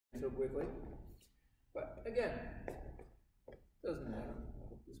so quickly. But again, doesn't matter. I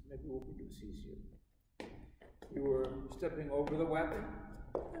hope this maybe will produce easier. You were stepping over the weapon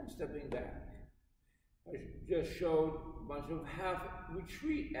and stepping back. I just showed a bunch of half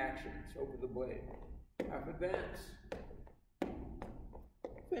retreat actions over the blade. Half advance,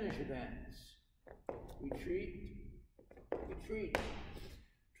 finish advance, retreat, retreat.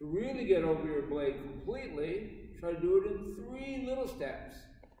 To really get over your blade completely, try to do it in 3 little steps.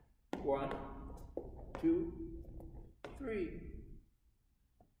 1, 2, 3,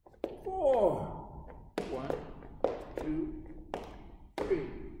 4. 1, 2, 3.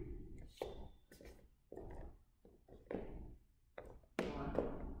 1,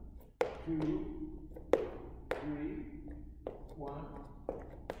 2, 3. 1,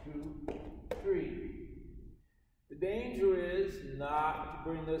 2, 3. The danger is not to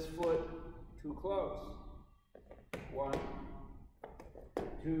bring this foot too close. 1,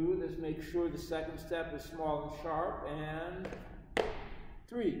 2. Let's make sure the second step is small and sharp. And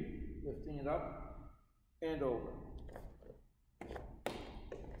 3. Lifting it up and over.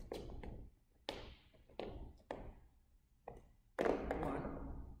 1,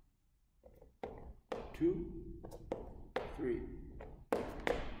 2, 3.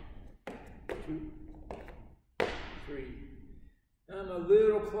 2, 3. I'm a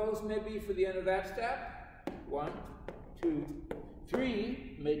little close maybe for the end of that step. 1, 2,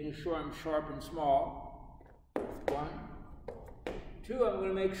 3. Making sure I'm sharp and small. 1, 2. I'm going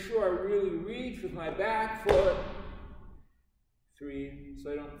to make sure I really reach with my back foot. 3.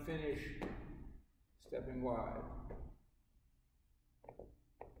 So I don't finish stepping wide.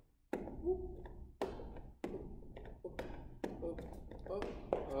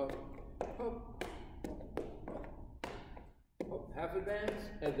 Half advance,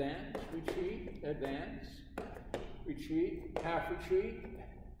 advance, retreat, advance, retreat, half retreat,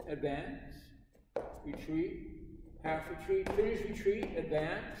 advance, retreat, half retreat, finish retreat,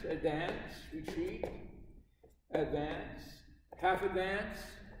 advance, advance, retreat, advance, half advance,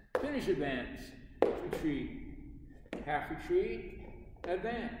 finish advance, retreat, half retreat,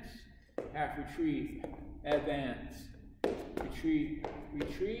 advance, half retreat, advance, retreat,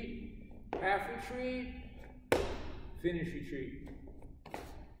 retreat, half retreat, finish retreat.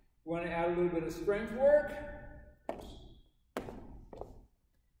 Want to add a little bit of strength work?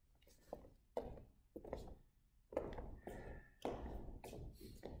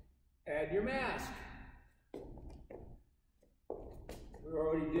 Add your mask. We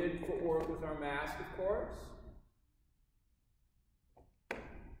already did footwork with our mask, of course.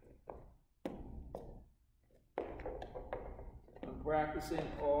 I'm practicing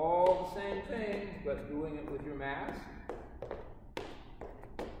all the same things, but doing it with your mask.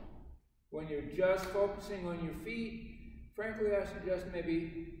 When you're just focusing on your feet, frankly, I suggest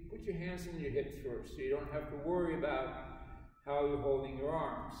maybe put your hands in your hips first, so you don't have to worry about how you're holding your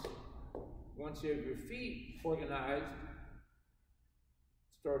arms. Once you have your feet organized,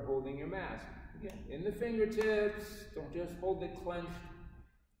 start holding your mask. Again, in the fingertips, don't just hold it clenched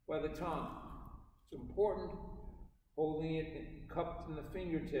by the tongue. It's important holding it cupped in the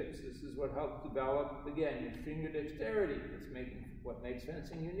fingertips. This is what helps develop, again, your finger dexterity. It's what makes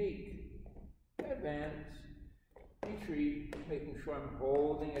fencing unique. Advance, retreat, making sure I'm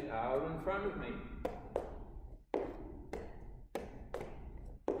holding it out in front of me.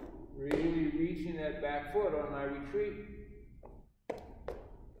 Really reaching that back foot on my retreat.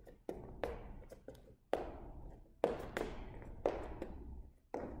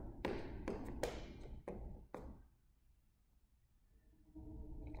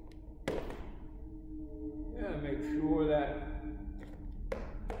 Yeah, make sure that,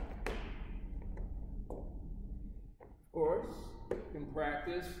 of course, you can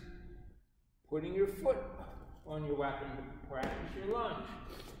practice putting your foot on your weapon to practice your lunge.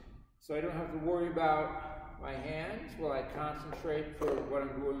 So I don't have to worry about my hands while I concentrate for what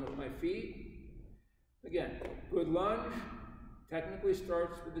I'm doing with my feet. Again, good lunge technically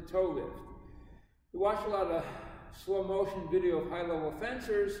starts with the toe lift. You watch a lot of slow motion video of high-level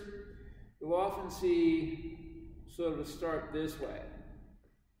fencers, you'll often see sort of start this way.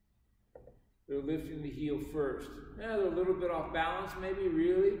 They're lifting the heel first. Now they're a little bit off balance maybe,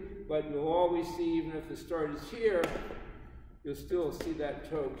 really, but you'll always see, even if the start is here, you'll still see that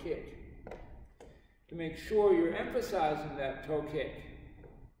toe kick. To make sure you're emphasizing that toe kick.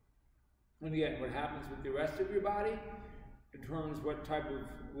 And again, what happens with the rest of your body determines what type of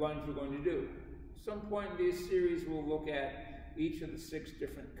lunge you're going to do. At some point in this series, we'll look at each of the 6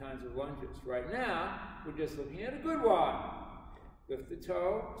 different kinds of lunges. Right now, we're just looking at a good one. Lift the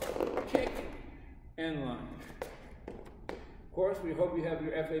toe, kick, and lunge. Of course, we hope you have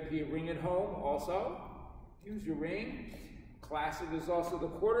your FAP ring at home also. Use your ring. Classic is also the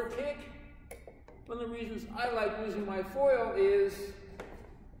quarter kick. One of the reasons I like using my foil is if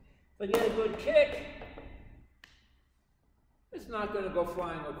I get a good kick, it's not going to go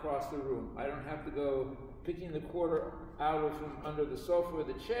flying across the room. I don't have to go picking the quarter out of from under the sofa or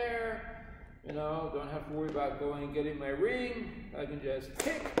the chair. You know, don't have to worry about going and getting my ring. I can just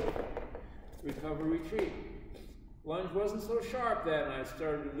kick, recover, retreat. Lunge wasn't so sharp then. I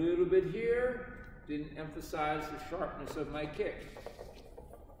started a little bit here, didn't emphasize the sharpness of my kick.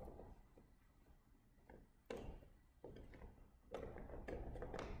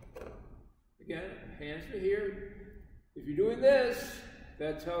 Again, hands to here. If you're doing this,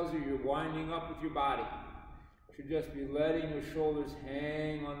 that tells you you're winding up with your body. You should just be letting your shoulders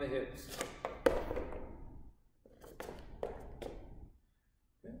hang on the hips.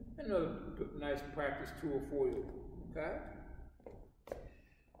 Okay. Another nice practice tool for you. Okay?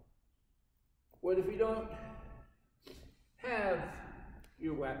 What if you don't have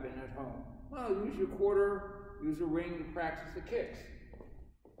your weapon at home? Well, use your quarter, use a ring to practice the kicks.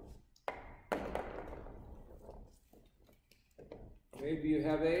 Maybe you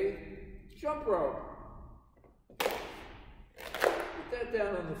have a jump rope. Put that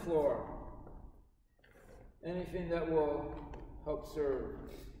down on the floor. Anything that will help serve.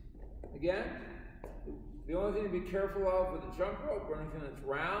 Again, the only thing to be careful of with a jump rope or anything that's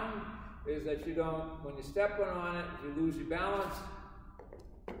round is that you don't, when you step on it, if you lose your balance,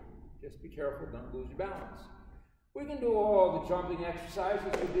 just be careful, don't lose your balance. We can do all the jumping exercises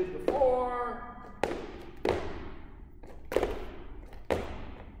we did before.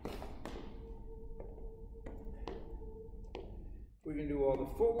 We can do all the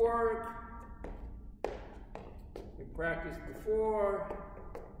footwork. We practiced before.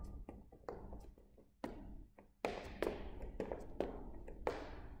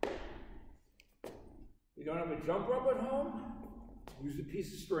 You don't have a jump rope at home? Use a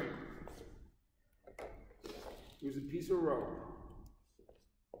piece of string. Use a piece of rope.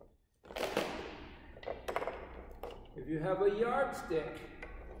 If you have a yardstick,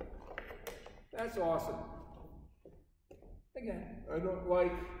 that's awesome. Again, I don't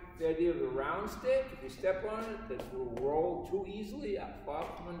like the idea of the round stick. If you step on it, it will roll too easily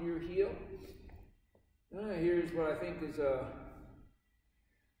off from under your heel. Here's what I think is a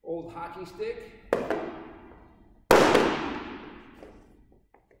old hockey stick.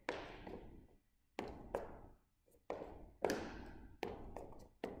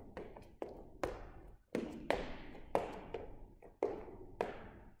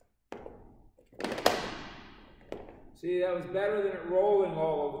 See, that was better than it rolling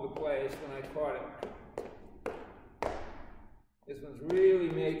all over the place when I caught it. This one's really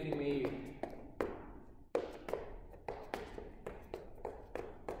making me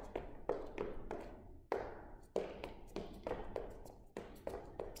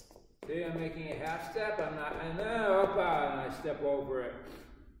see, I'm making a half step, I'm not, and then up, and I step over it.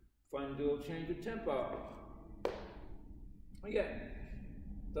 Fun little change of tempo. Again,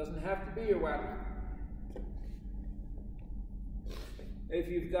 doesn't have to be your weapon. If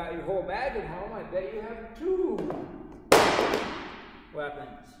you've got your whole bag at home, I bet you have 2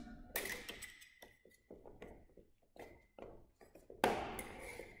 weapons.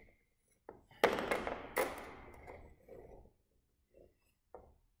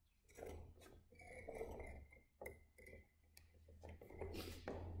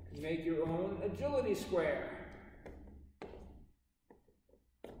 Make your own agility square.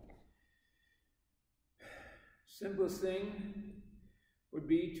 Simplest thing would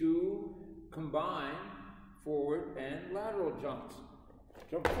be to combine forward and lateral jumps.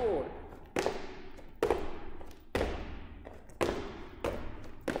 Jump forward.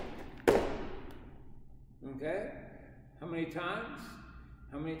 Okay? How many times?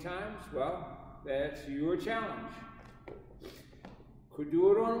 How many times? Well, that's your challenge. Could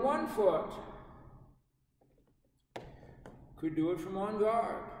do it on one foot. Could do it from on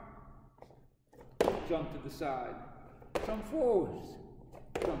guard. Jump to the side. Jump forwards.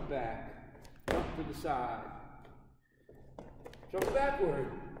 Jump back. Jump to the side. Jump backward.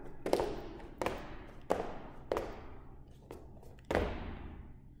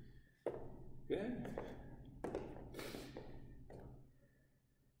 Good.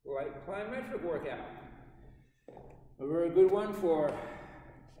 Light plyometric workout. A very good one for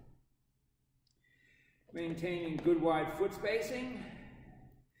maintaining good wide foot spacing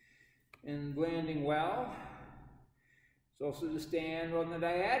and landing well. It's also to stand on the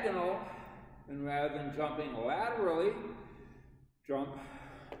diagonal, and rather than jumping laterally, jump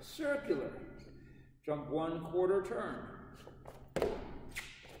circular. Jump 1/4 turn.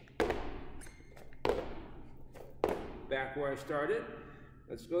 back where I started.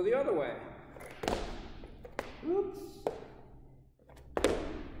 Let's go the other way. Oops.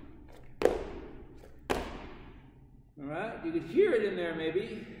 All right, you could hear it in there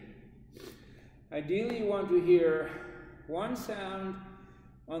maybe. Ideally, you want to hear one sound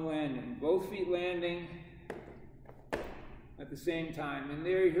on landing, both feet landing at the same time. In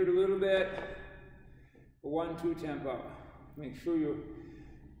there, you heard a little bit, a 1-2 tempo. Make sure you're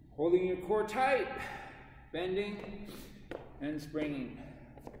holding your core tight, bending and springing.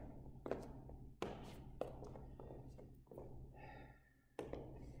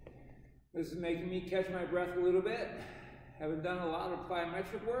 This is making me catch my breath a little bit. Haven't done a lot of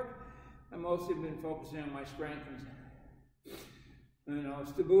plyometric work. I've mostly been focusing on my strength and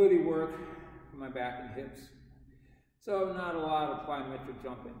stability work for my back and hips. So not a lot of plyometric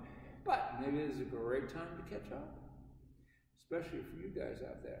jumping, but maybe this is a great time to catch up, especially for you guys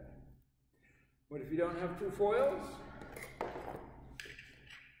out there. What if you don't have 2 foils?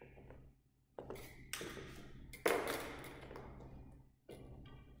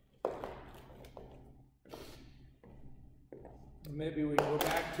 Maybe we can go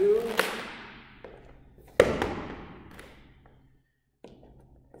back to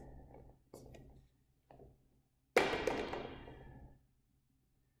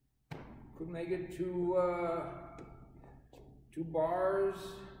could make it 2 bars,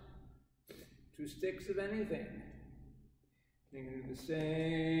 2 sticks of anything. You can do the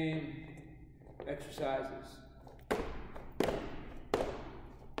same exercises.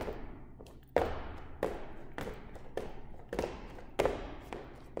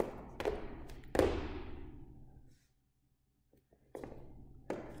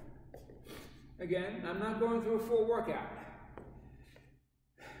 Again, I'm not going through a full workout.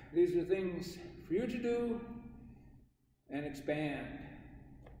 These are things for you to do and expand.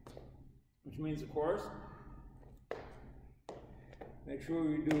 Which means, of course, make sure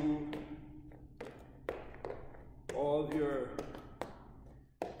you do all of your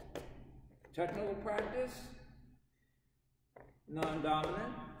technical practice,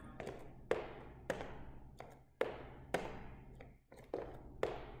 non-dominant.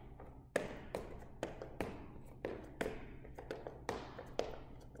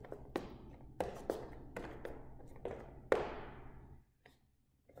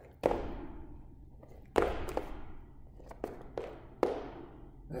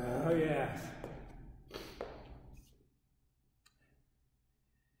 Oh, yes.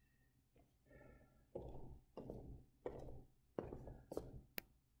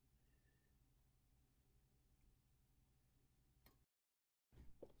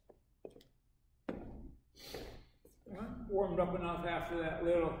 Warmed up enough after that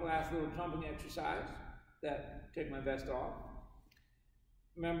last little jumping exercise that take my vest off.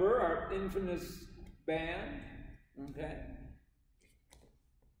 Remember our infamous band, okay?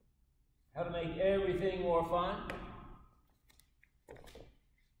 How to make everything more fun.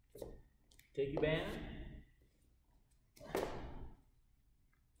 Take your band.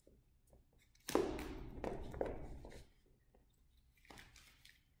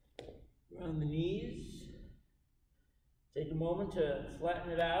 Around the knees. Take a moment to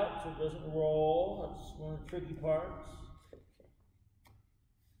flatten it out so it doesn't roll. That's one of the tricky parts.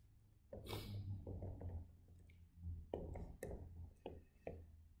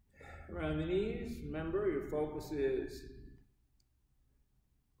 Around the knees, remember your focus is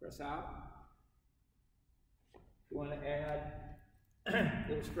press out. If you want to add a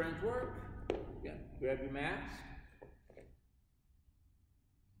little strength work, again, grab your mask.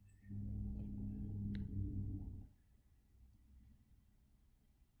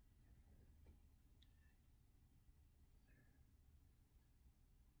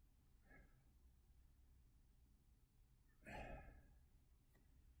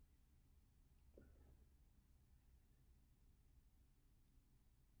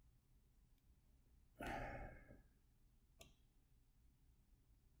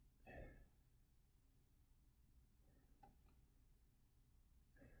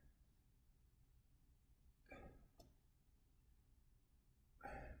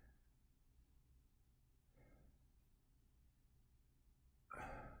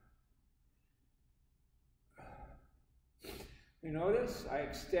 You notice I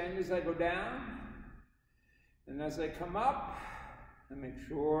extend as I go down, and as I come up, I make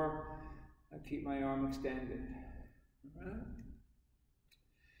sure I keep my arm extended. All right?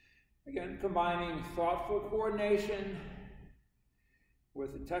 Again, combining thoughtful coordination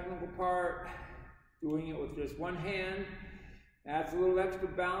with the technical part, doing it with just one hand, adds a little extra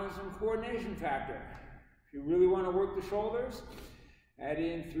balance and coordination factor. If you really want to work the shoulders, add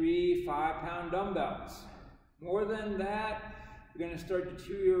in 3 5-pound dumbbells. More than that, you're going to start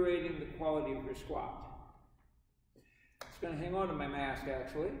deteriorating the quality of your squat. Just going to hang on to my mask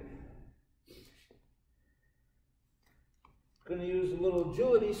actually. Going to use a little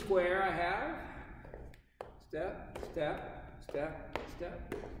agility square I have. Step, step, step,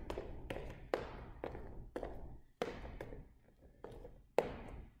 step.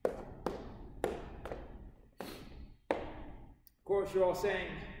 Of course, you're all saying,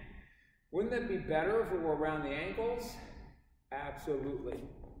 wouldn't that be better if it were around the ankles? Absolutely.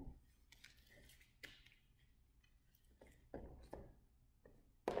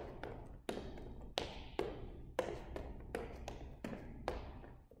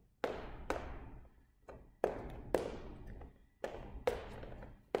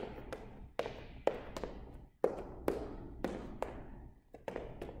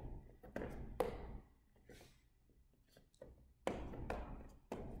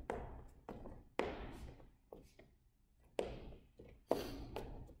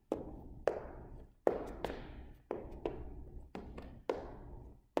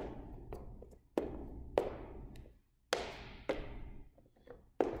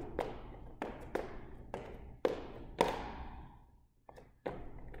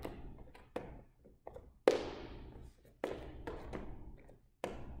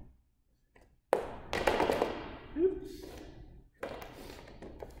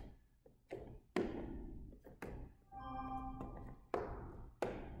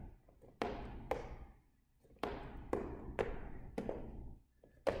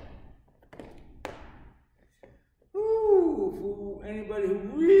 Anybody who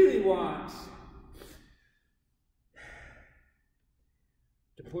really wants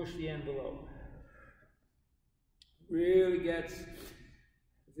to push the envelope, really gets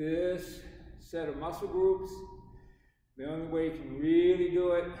this set of muscle groups. The only way you can really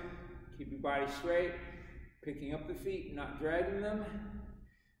do it, keep your body straight, picking up the feet, not dragging them,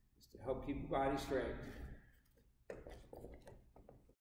 is to help keep your body straight.